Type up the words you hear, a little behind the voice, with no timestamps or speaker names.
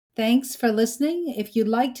Thanks for listening. If you'd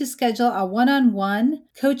like to schedule a one-on-one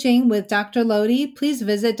coaching with Dr. Lodi, please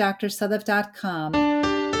visit drsadaf.com.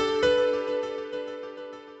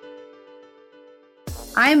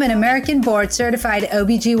 I'm an American board certified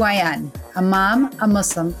OBGYN, a mom, a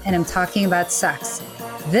Muslim, and I'm talking about sex.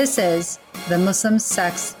 This is the Muslim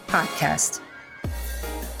Sex Podcast.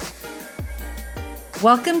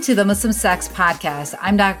 Welcome to the Muslim Sex Podcast.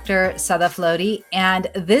 I'm Dr. Sadaf Lodi, and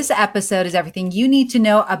this episode is everything you need to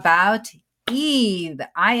know about Eid.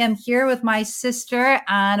 I am here with my sister,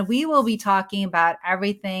 and we will be talking about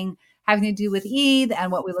everything having to do with Eid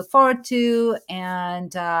and what we look forward to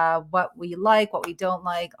and what we like, what we don't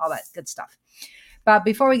like, all that good stuff. But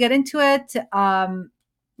before we get into it,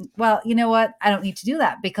 well, you know what? I don't need to do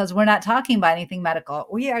that because we're not talking about anything medical.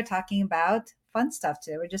 We are talking about fun stuff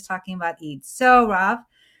today. We're just talking about Eid. So, Rav,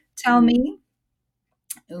 tell me,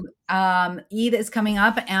 Eid is coming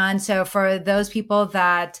up. And so for those people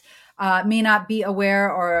that may not be aware,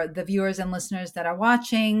 or the viewers and listeners that are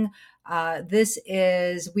watching,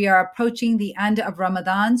 we are approaching the end of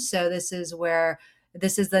Ramadan. So this is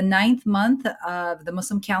the ninth month of the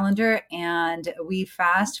Muslim calendar, and we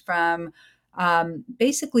fast from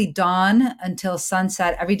basically dawn until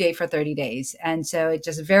sunset every day for 30 days. And so it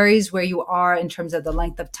just varies where you are in terms of the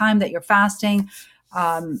length of time that you're fasting.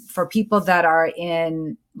 For people that are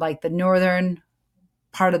in like the northern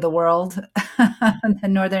part of the world, the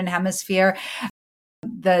northern hemisphere,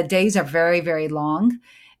 the days are very, very long.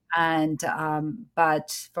 And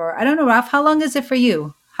but I don't know, Raf, how long is it for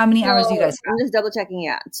you? How many hours do you guys have? I'm just double checking.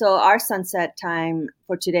 Yeah. So our sunset time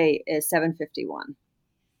for today is 7:51.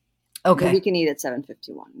 Okay. We can eat at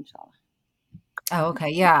 7:51, inshallah. Oh, okay.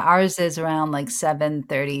 Yeah. Ours is around like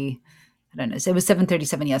 7:30. I don't know. So it was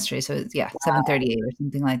 7:37 yesterday. So it's, 7:38 or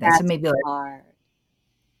something like that. That's so maybe like hard.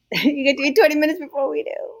 You get to eat 20 minutes before we do.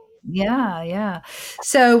 Yeah.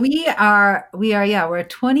 So we're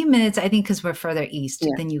 20 minutes, I think, because we're further east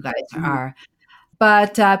than you guys are.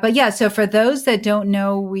 But yeah, so for those that don't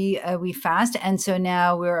know, we fast, and so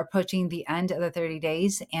now we're approaching the end of the 30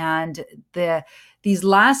 days, and these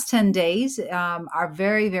last 10 days are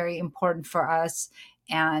very, very important for us,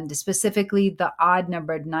 and specifically the odd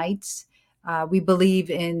numbered nights. We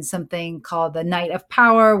believe in something called the Night of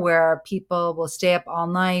Power, where people will stay up all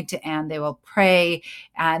night and they will pray.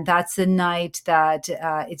 And that's the night that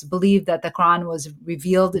it's believed that the Quran was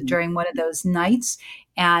revealed during one of those nights.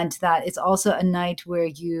 And that it's also a night where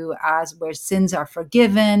where sins are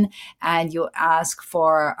forgiven, and you ask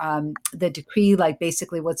for the decree, like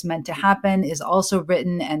basically what's meant to happen is also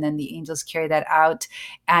written, and then the angels carry that out.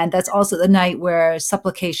 And that's also the night where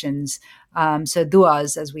supplications, so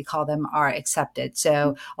du'as, as we call them, are accepted.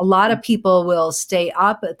 So a lot of people will stay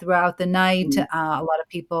up throughout the night. A lot of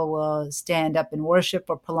people will stand up and worship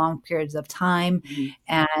for prolonged periods of time.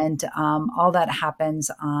 And all that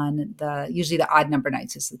happens on usually the odd number nights.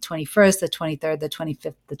 It's the 21st, the 23rd, the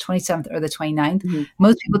 25th, the 27th, or the 29th.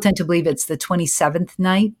 Most people tend to believe it's the 27th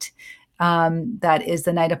night. That is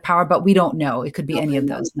the Night of Power, but we don't know. It could be any of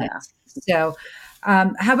those nights. So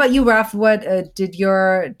how about you, Raf? What did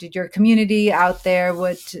your community out there?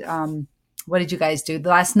 What did you guys do? The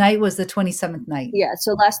last night was the 27th night. Yeah.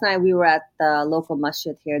 So last night we were at the local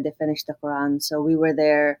masjid here. They finished the Quran, so we were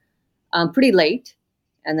there pretty late,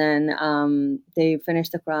 and then they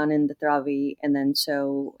finished the Quran in the Tarawih, and then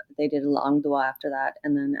so they did a long dua after that,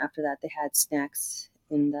 and then after that they had snacks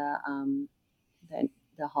in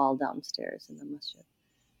the hall downstairs in the masjid.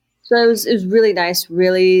 So it was really nice.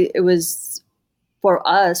 Really, it was. For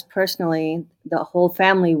us personally, the whole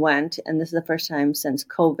family went, and this is the first time since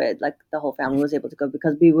COVID, like the whole family was able to go,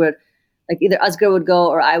 because we would, like, either Asghar would go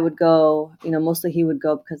or I would go. Mostly he would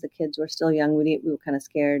go because the kids were still young. We were kind of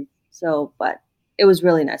scared. So, but it was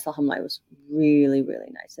really nice. Alhamdulillah, it was really,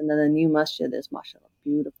 really nice. And then the new masjid is, mashallah,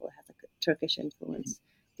 beautiful. It has like a Turkish influence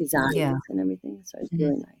design and everything. So it's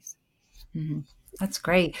really nice. Mm-hmm. That's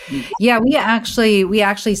great. Yeah, we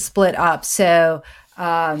actually split up. So,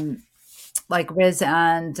 like Riz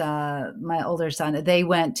and my older son, they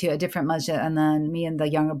went to a different masjid, and then me and the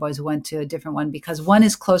younger boys went to a different one, because one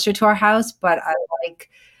is closer to our house, but I like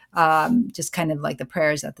just kind of like the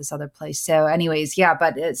prayers at this other place. So anyways,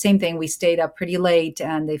 but same thing. We stayed up pretty late,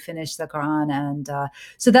 and they finished the Quran. And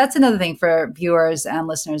so that's another thing for viewers and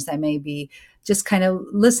listeners that may be just kind of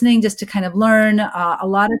listening, just to kind of learn. A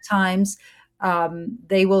lot of times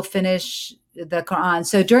they will finish the Quran.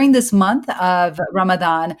 So during this month of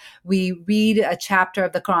Ramadan, we read a chapter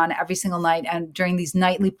of the Quran every single night, and during these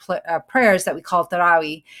nightly prayers that we call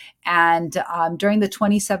Tarawih. And during the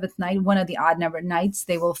 27th night, one of the odd numbered nights,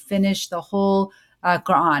 they will finish the whole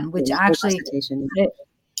Quran, which actually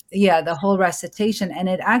yeah, the whole recitation, and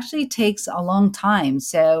it actually takes a long time.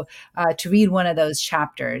 So to read one of those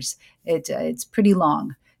chapters, it's pretty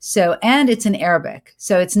long. So, and it's in Arabic,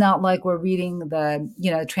 so it's not like we're reading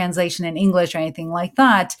the translation in English or anything like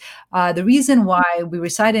that. The reason why we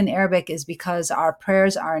recite in Arabic is because our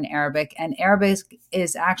prayers are in Arabic, and Arabic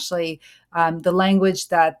is actually the language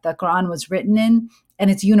that the Quran was written in, and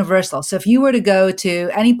it's universal. So if you were to go to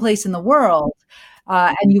any place in the world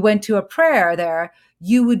and you went to a prayer there,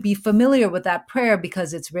 you would be familiar with that prayer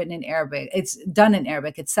because it's written in Arabic. It's done in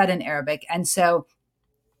Arabic. It's said in Arabic. And so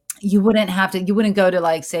you wouldn't go to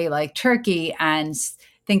like, say, like Turkey and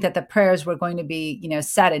think that the prayers were going to be,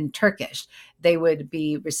 said in Turkish. They would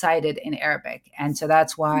be recited in Arabic. And so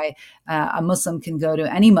that's why a Muslim can go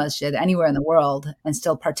to any masjid anywhere in the world and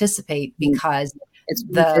still participate, because It's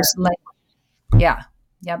the yeah,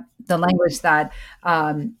 yep, the language that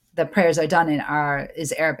the prayers are done in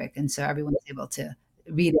is Arabic, and so everyone is able to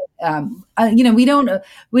read it.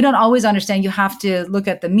 We don't always understand. You have to look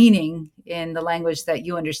at the meaning in the language that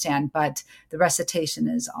you understand, but the recitation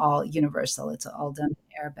is all universal. It's all done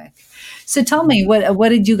in Arabic. So tell me, what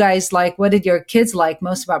did you guys like? What did your kids like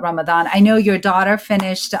most about Ramadan? I know your daughter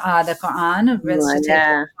finished the Quran,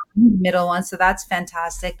 yeah. middle one, so that's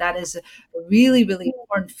fantastic. That is a really, really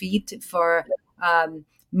important feat for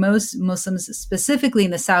most Muslims, specifically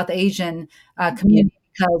in the South Asian community,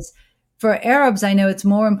 because for Arabs, I know it's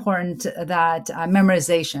more important that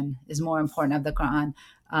memorization is more important of the Quran.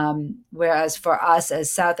 Whereas for us as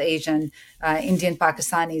South Asian, Indian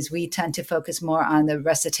Pakistanis, we tend to focus more on the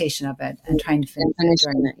recitation of it and trying to finish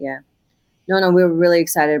it. Yeah. No, we were really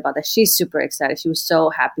excited about that. She's super excited. She was so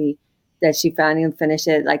happy that she finally finished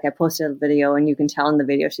it. Like, I posted a video, and you can tell in the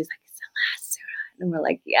video, she's like, "It's the last surah," and we're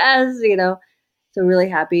like, "Yes," So really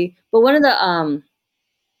happy. But one of the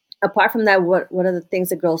apart from that, what are the things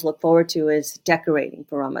that girls look forward to is decorating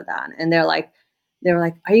for Ramadan. And they were like,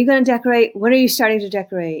 "Are you going to decorate? When are you starting to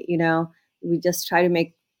decorate?" We just try to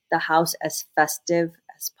make the house as festive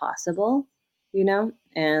as possible,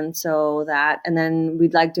 and so and then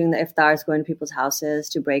we'd like doing the iftars, going to people's houses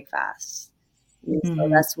to break fast. So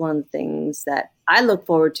that's one of the things that I look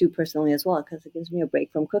forward to personally as well, because it gives me a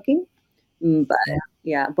break from cooking. But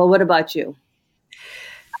but what about you?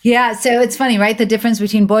 Yeah, so it's funny, right? The difference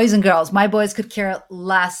between boys and girls. My boys could care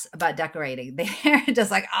less about decorating. They're just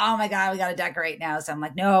like, "Oh my God, we got to decorate now." So I'm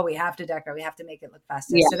like, "No, we have to decorate. We have to make it look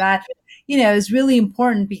festive." Yeah. So that, is really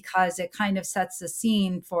important, because it kind of sets the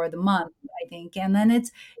scene for the month, I think. And then it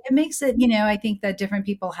makes it, I think that different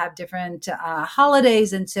people have different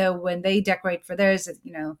holidays. And so when they decorate for theirs,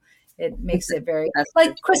 it makes it very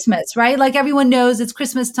like Christmas, right? Like everyone knows it's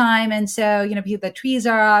Christmas time. And so, the trees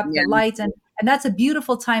are up, the lights, and that's a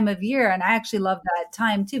beautiful time of year. And I actually love that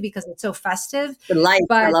time too, because it's so festive. The lights,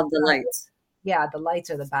 I love the lights. Yeah, the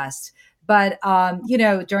lights are the best. But,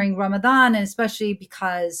 during Ramadan, and especially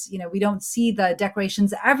because, we don't see the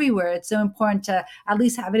decorations everywhere, it's so important to at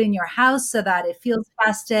least have it in your house so that it feels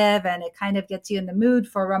festive and it kind of gets you in the mood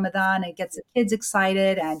for Ramadan. It gets the kids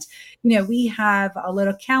excited. And, we have a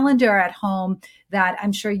little calendar at home that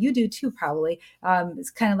I'm sure you do too, probably.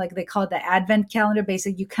 It's kind of like, they call it the Advent calendar.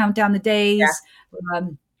 Basically, you count down the days. Yeah.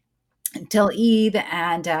 Until Eid,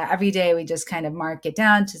 and every day we just kind of mark it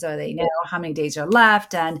down so they know how many days are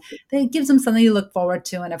left, and it gives them something to look forward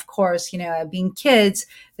to. And of course, being kids,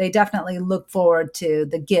 they definitely look forward to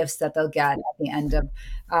the gifts that they'll get at the end of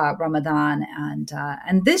Ramadan.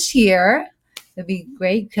 And this year it'd be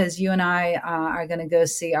great because you and I are going to go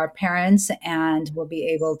see our parents, and we'll be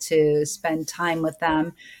able to spend time with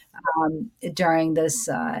them during this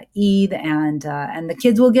Eid, and the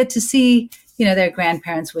kids will get to see their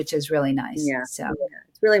grandparents, which is really nice. Yeah. So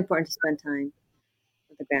it's really important to spend time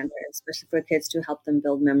with the grandparents, especially for kids, to help them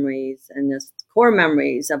build memories and just core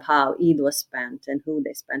memories of how Eid was spent and who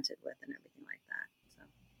they spent it with and everything like that.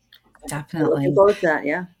 So definitely. Looking forward to that,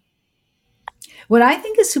 yeah. What I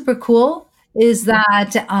think is super cool is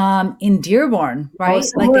that in Dearborn, right?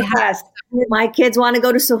 Like they have, my kids want to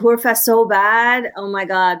go to Suhoor Fest so bad. Oh my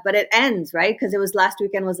God. But it ends, right? Because it was last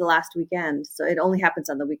weekend was the last weekend. So it only happens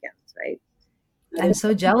on the weekends, right? I'm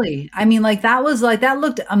so jelly. I mean, that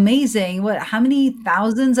looked amazing. How many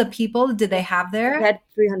thousands of people did they have there? They had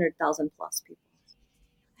 300,000 plus people.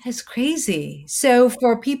 That's crazy. So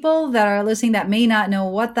for people that are listening that may not know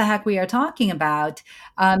what the heck we are talking about,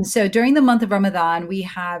 so during the month of Ramadan, we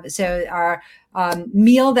have, our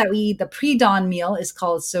meal that we eat, the pre-dawn meal, is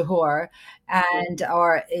called suhoor,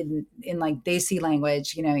 or in like Desi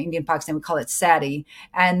language, Indian Pakistan, we call it sari.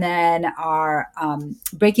 And then our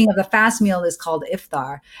breaking of the fast meal is called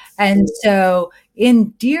iftar. And so in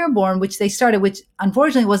Dearborn, which they started, which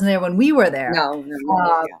unfortunately wasn't there when we were there. No.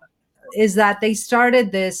 is that they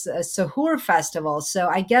started this Sahur festival. So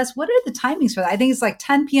I guess, what are the timings for that? I think it's like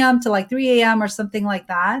 10 p.m. to like 3 a.m. or something like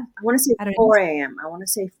that. I want to say 4 a.m. I want to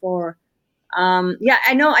say 4. Yeah,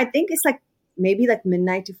 I know. I think it's like maybe like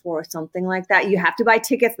midnight to 4 or something like that. You have to buy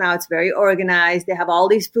tickets now. It's very organized. They have all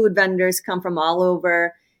these food vendors come from all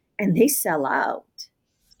over, and they sell out.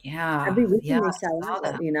 Yeah. Every weekend Yeah. they sell out,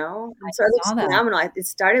 That. you know? I So it looks saw that. phenomenal. It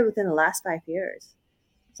started within the last 5 years,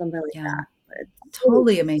 something like Yeah. that. But it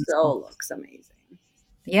Totally amazing. So looks amazing.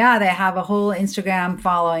 Yeah, they have a whole Instagram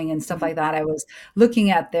following and stuff like that. I was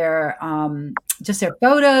looking at their just their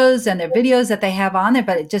photos and their videos that they have on there,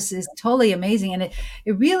 but it just is totally amazing. And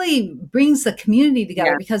it really brings the community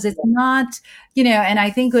together, Yeah. because it's not, you know, and I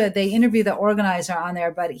think they interview the organizer on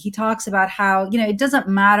there, but he talks about how, you know, it doesn't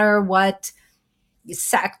matter what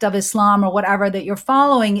sect of Islam or whatever that you're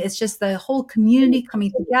following. It's just the whole community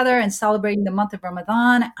coming together and celebrating the month of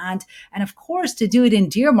Ramadan, and of course to do it in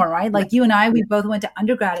Dearborn, right? Like you and I, we both went to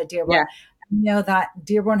undergrad at Dearborn. Yeah. You know that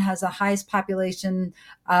Dearborn has the highest population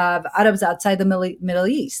of Arabs outside the Middle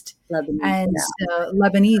East. Lebanese, and so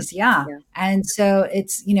Lebanese, yeah. And so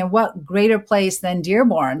it's, you know, what greater place than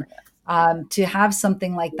Dearborn to have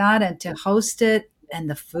something like that and to host it, and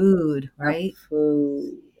the food, right?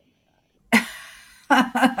 Food.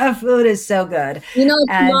 Food is so good. You know,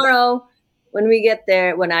 tomorrow when I get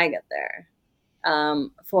there,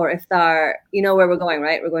 for iftar, you know where we're going,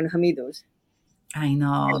 right? We're going to Hamidu's. I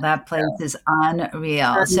know, that place is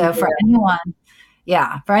unreal. So for anyone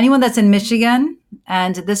that's in Michigan,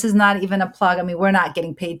 and this is not even a plug, I mean, we're not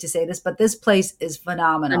getting paid to say this, but this place is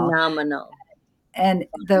phenomenal. And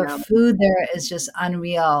the food there is just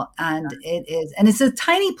unreal. And it's a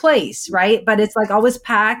tiny place, right? But it's like always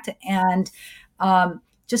packed and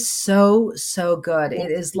just so good.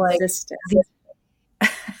 It is like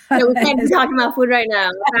we can't be talking about food right now.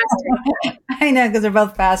 I know, because they're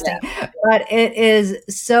both fasting, but it is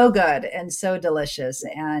so good and so delicious,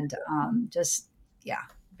 and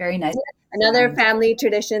very nice. Another family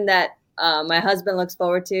tradition that my husband looks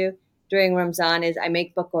forward to during Ramzan is I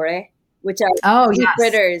make pakore, which are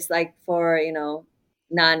fritters, like for, you know,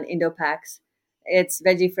 non-Indo-Pacs. It's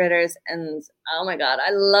veggie fritters, and oh my God, I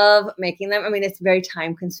love making them. I mean, it's very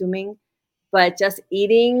time consuming, but just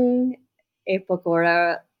eating a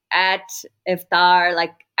pakora at iftar,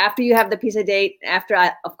 like after you have the piece of date,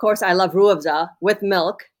 of course, I love ruh afza with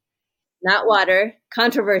milk, not water.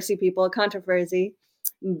 Controversy, but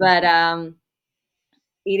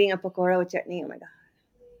eating a pakora with chutney, oh my God.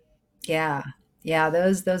 Yeah,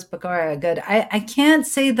 those pakora are good. I can't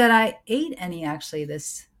say that I ate any actually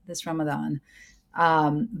this Ramadan.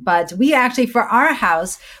 But we actually, for our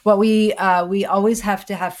house, what we always have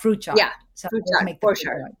to have fruit chaat. Yeah, so fruit chaat for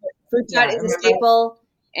sure. Fruit chaat is a staple,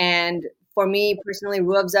 and for me personally,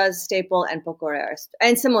 ruh afza is a staple, and pakora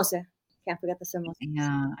and samosa. Can't forget the samosa.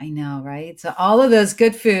 Yeah, I know, right? So all of those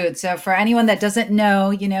good food. So for anyone that doesn't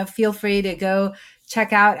know, you know, feel free to go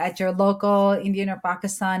check out at your local Indian or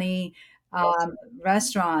Pakistani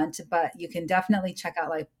restaurant, but you can definitely check out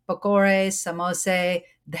like pakore, samosa,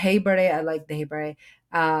 dahi bade. I like dahi bade.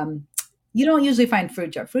 You don't usually find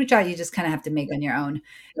fruit chaat. Fruit chaat you just kind of have to make on your own.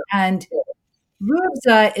 And ruh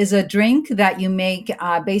afza is a drink that you make.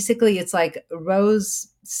 Basically, it's like rose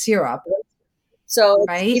syrup. So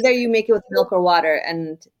either you make it with milk or water,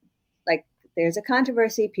 and like there's a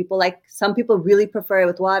controversy. Some people really prefer it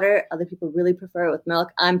with water. Other people really prefer it with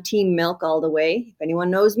milk. I'm team milk all the way. If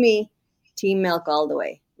anyone knows me, team milk all the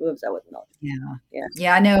way. Ruh afza with milk.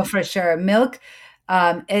 Yeah, I know for sure. Milk,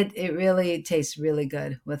 it really tastes really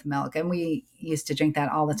good with milk, and we used to drink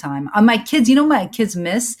that all the time. My kids, you know, my kids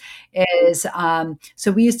miss is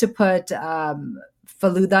so we used to put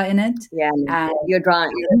faluda in it. Yeah, you're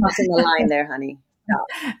crossing the line there, honey. No.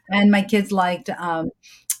 And my kids liked,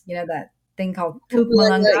 you know, that thing called poop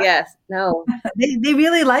malanga. Yes, no, they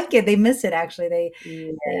really like it. They miss it actually. They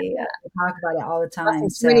talk about it all the time.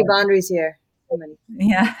 So many boundaries here.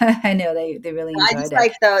 Yeah, I know they really enjoyed it. I just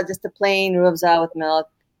like the plain ruh afza with milk.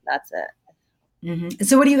 That's it. Mm-hmm.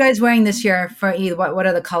 So what are you guys wearing this year for Eid? What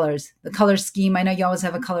are the colors? The color scheme? I know you always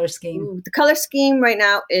have a color scheme. The color scheme right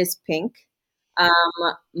now is pink.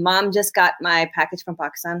 Mom just got my package from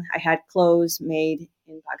Pakistan. I had clothes made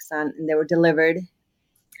in Pakistan and they were delivered.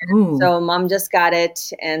 Ooh. So mom just got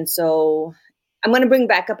it. And so I'm going to bring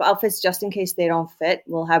backup outfits just in case they don't fit.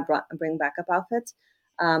 We'll bring backup outfits.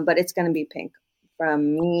 But it's going to be pink.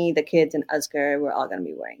 From me, the kids, and Asghar, we're all going to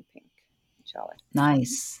be wearing pink. Inshallah.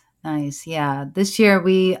 Nice. Yeah. This year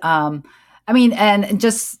we, I mean, and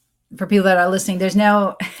just for people that are listening, there's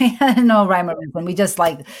no rhyme or reason. We just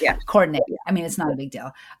coordinate. I mean, it's not a big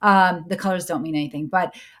deal. The colors don't mean anything,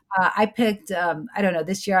 but I picked, I don't know,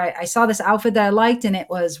 this year I saw this outfit that I liked and it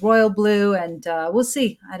was royal blue and we'll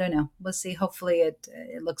see. I don't know. We'll see. Hopefully it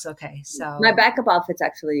looks okay. My So backup outfit's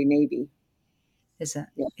actually navy. is it?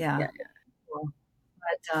 Yeah, Yeah. yeah, yeah.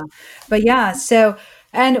 Cool. But yeah. So,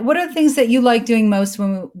 and what are the things that you like doing most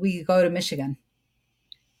when we go to Michigan?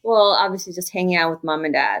 Well, obviously, just hanging out with mom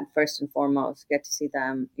and dad first and foremost. Get to see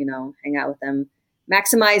them, hang out with them,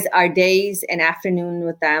 maximize our days and afternoon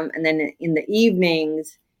with them, and then in the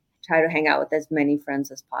evenings, try to hang out with as many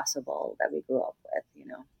friends as possible that we grew up with.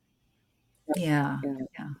 Yeah. Yeah.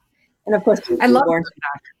 Yeah. And of course, I love Dearborn.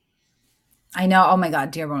 I know. Oh my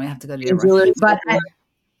God, Dearborn. We have to go to And Dearborn. jewelry. But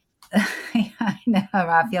I know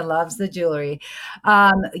Rafia loves the jewelry.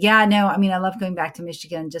 Yeah, no, I mean, I love going back to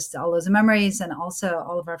Michigan, just all those memories and also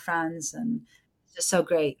all of our friends and it's just so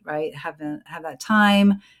great, right? Have that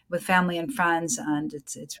time with family and friends. And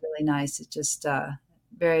it's really nice. It's just,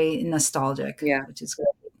 very nostalgic, Yeah. which is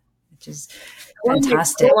great, which is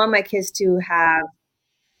fantastic. I want my kids to have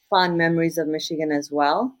fond memories of Michigan as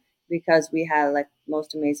well, because we had like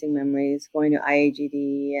most amazing memories going to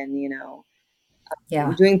IAGD and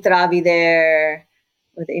Yeah. doing Travi there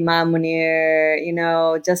with Imam Munir,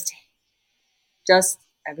 just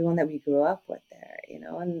everyone that we grew up with there,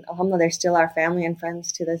 and alhamdulillah, they're still our family and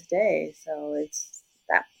friends to this day. So it's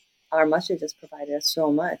that our masjid just provided us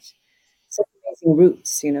so much, such amazing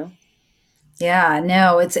roots. Yeah,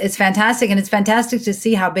 no, it's fantastic, and it's fantastic to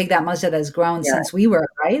see how big that masjid has grown Yeah. since we were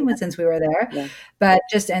since we were there. Yeah. But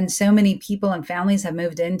and so many people and families have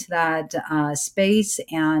moved into that space,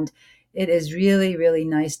 and it is really really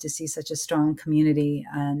nice to see such a strong community,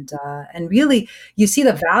 and really you see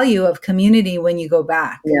the value of community when you go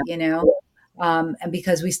back, Yeah. and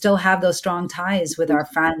because we still have those strong ties with our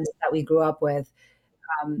friends that we grew up with.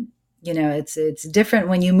 um, it's different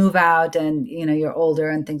when you move out and you're older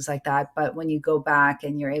and things like that, but when you go back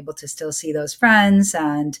and you're able to still see those friends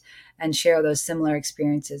and share those similar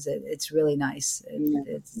experiences, it's really nice.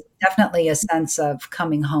 It's definitely a sense of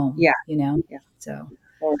coming home. Yeah. So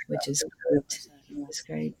Sure. which is great. It's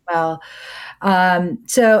great. Well,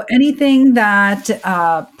 so anything that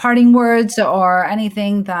parting words or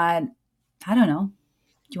anything that I don't know,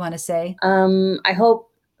 do you want to say? I hope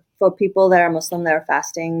for people that are Muslim that are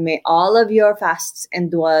fasting, may all of your fasts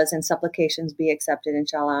and du'as and supplications be accepted,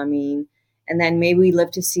 inshallah, ameen. And then may we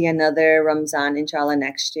live to see another Ramzan, inshallah,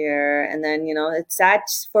 next year. And then, it's sad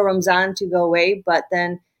for Ramzan to go away, but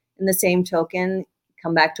then in the same token,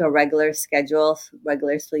 come back to a regular schedule,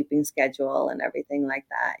 regular sleeping schedule and everything like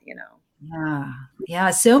that.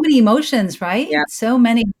 Yeah. So many emotions, right? Yeah. So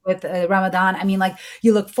many with Ramadan. I mean, like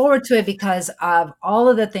you look forward to it because of all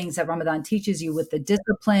of the things that Ramadan teaches you with the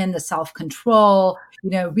discipline, the self-control,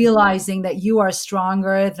 realizing that you are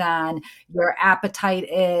stronger than your appetite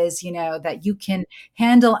is, that you can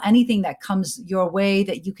handle anything that comes your way,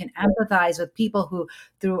 that you can empathize with people who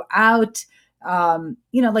throughout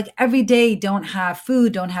like every day don't have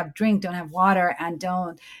food, don't have drink, don't have water, and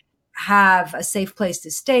don't have a safe place to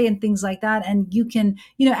stay and things like that. And you can,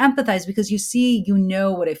 empathize because you see,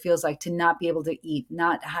 what it feels like to not be able to eat,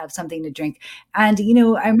 not have something to drink. And,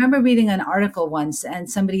 I remember reading an article once and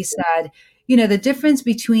somebody said, the difference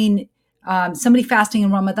between somebody fasting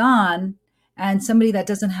in Ramadan and somebody that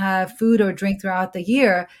doesn't have food or drink throughout the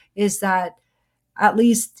year is that at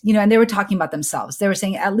least, and they were talking about themselves. They were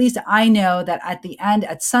saying, at least I know that at the end,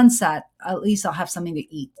 at sunset, at least I'll have something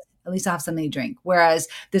to eat. At least I'll have something to drink. Whereas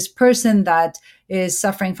this person that is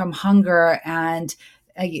suffering from hunger and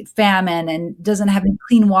famine and doesn't have any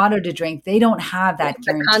clean water to drink, they don't have that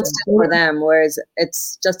guarantee. Constant for them, whereas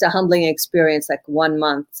it's just a humbling experience, like 1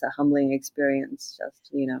 month, a humbling experience,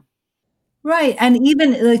 just, Right. And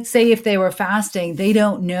even let's say if they were fasting, they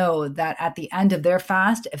don't know that at the end of their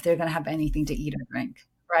fast, if they're going to have anything to eat or drink.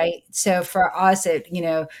 Right. So for us, it,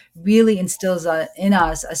 really instills in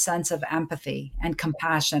us a sense of empathy and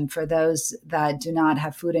compassion for those that do not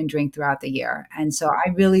have food and drink throughout the year. And so I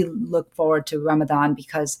really look forward to Ramadan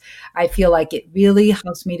because I feel like it really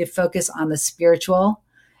helps me to focus on the spiritual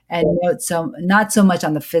and not so much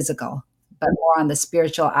on the physical, but more on the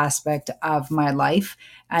spiritual aspect of my life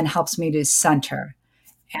and helps me to center.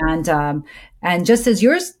 And just as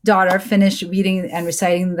your daughter finished reading and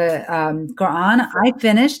reciting the Quran, I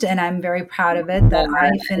finished, and I'm very proud of it that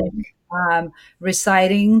I finished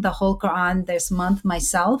reciting the whole Quran this month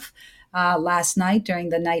myself last night during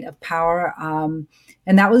the Night of Power,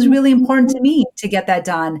 and that was really important to me to get that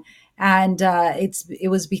done. And it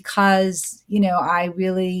was because I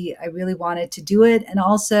really wanted to do it, and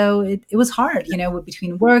also it was hard,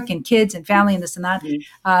 between work and kids and family and this and that.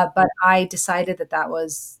 But I decided that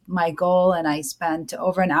was my goal, and I spent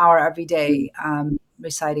over an hour every day,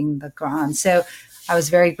 reciting the Quran. So I was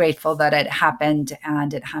very grateful that it happened,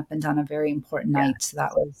 and it happened on a very important night. So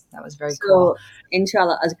that was very cool.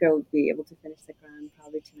 Inshallah, Azkar will be able to finish the Quran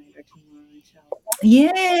probably tonight or tomorrow, inshallah.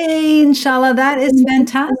 Yay, inshallah. That is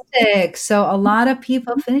fantastic. So a lot of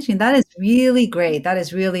people finishing. That is really great. That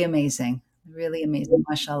is really amazing. Really amazing,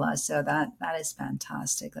 mashallah. So that is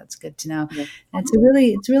fantastic. That's good to know. Yeah. It's a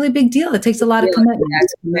really big deal. It takes a lot of commitment.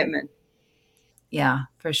 That's commitment. Yeah,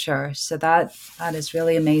 for sure. So that is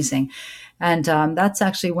really amazing. And that's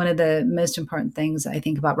actually one of the most important things I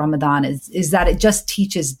think about Ramadan is that it just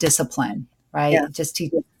teaches discipline, right? Yeah. It just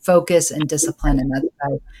teaches focus and discipline, and that's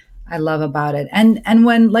what I love about it. And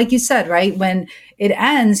when, like you said, right, when it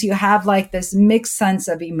ends, you have like this mixed sense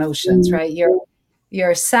of emotions, right?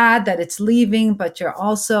 You're sad that it's leaving, but you're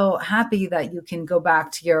also happy that you can go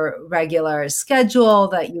back to your regular schedule,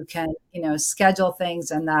 that you can, schedule things,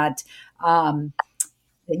 and that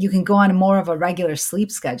that you can go on more of a regular sleep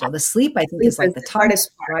schedule. The sleep, I think, is like the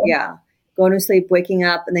hardest part. Right? Yeah. Going to sleep, waking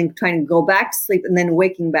up, and then trying to go back to sleep, and then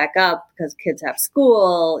waking back up because kids have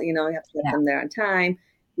school, you have to get them there on time.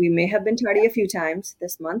 We may have been tardy a few times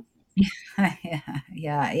this month.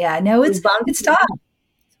 Yeah. No, it's tough.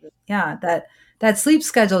 Yeah, that sleep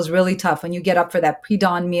schedule is really tough when you get up for that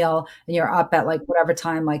pre-dawn meal and you're up at like whatever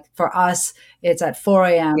time. Like for us, it's at 4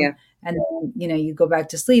 a.m. Yeah. And then, you go back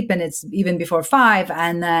to sleep and it's even before 5,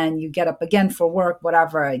 and then you get up again for work,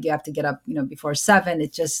 whatever. You have to get up, before 7.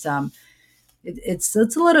 It just, it's a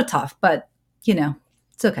little tough, but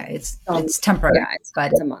it's okay. It's temporary. Yeah,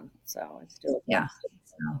 it's a month, so it's doable. Yeah.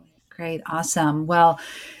 So, great. Awesome. Well,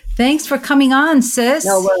 thanks for coming on, sis.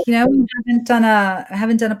 No, we haven't done a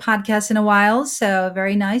podcast in a while, so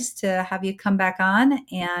very nice to have you come back on.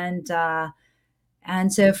 And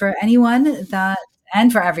so for anyone and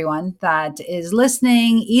for everyone that is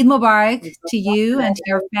listening, Eid Mubarak to you and to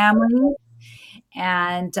your family.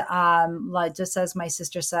 And just as my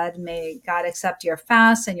sister said, may God accept your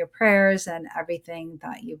fasts and your prayers and everything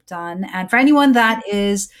that you've done. And for anyone that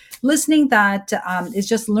is listening that is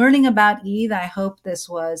just learning about Eid, I hope this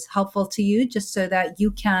was helpful to you, just so that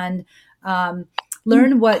you can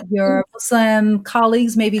learn what your Muslim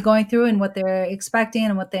colleagues may be going through and what they're expecting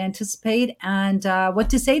and what they anticipate, and what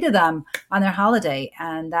to say to them on their holiday.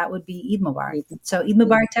 And that would be Eid Mubarak. So Eid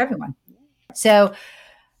Mubarak to everyone. So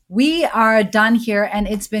we are done here, and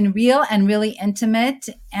it's been real and really intimate.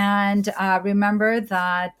 And remember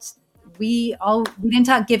that we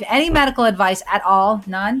didn't give any medical advice at all,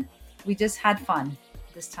 none. We just had fun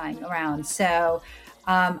this time around. So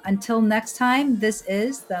until next time, this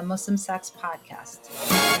is the Muslim Sex Podcast.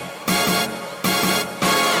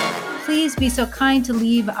 Please be so kind to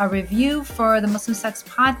leave a review for the Muslim Sex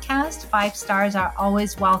Podcast. 5 stars are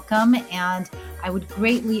always welcome, and I would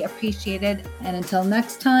greatly appreciate it. And until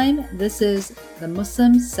next time, this is the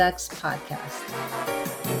Muslim Sex Podcast.